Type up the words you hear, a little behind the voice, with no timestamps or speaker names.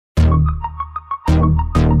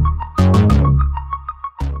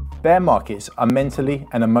Bear markets are mentally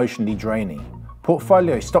and emotionally draining.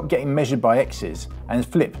 Portfolios stop getting measured by X's and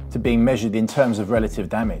flip to being measured in terms of relative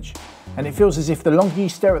damage. And it feels as if the longer you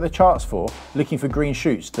stare at the charts for, looking for green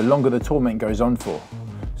shoots, the longer the torment goes on for.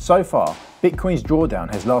 So far, Bitcoin's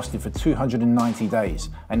drawdown has lasted for 290 days,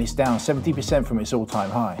 and it's down 70% from its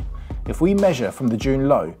all-time high. If we measure from the June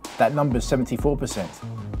low, that number's 74%.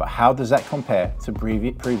 But how does that compare to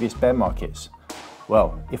previous bear markets?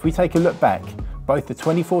 Well, if we take a look back, both the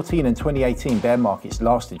 2014 and 2018 bear markets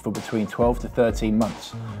lasted for between 12 to 13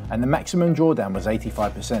 months, and the maximum drawdown was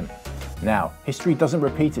 85%. Now, history doesn't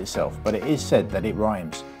repeat itself, but it is said that it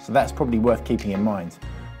rhymes, so that's probably worth keeping in mind.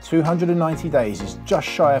 290 days is just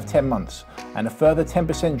shy of 10 months, and a further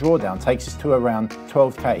 10% drawdown takes us to around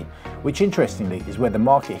 12k, which interestingly is where the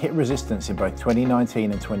market hit resistance in both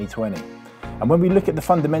 2019 and 2020. And when we look at the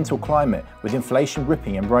fundamental climate, with inflation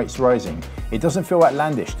ripping and rates rising, it doesn't feel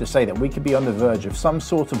outlandish to say that we could be on the verge of some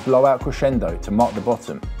sort of blowout crescendo to mark the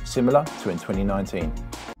bottom, similar to in 2019.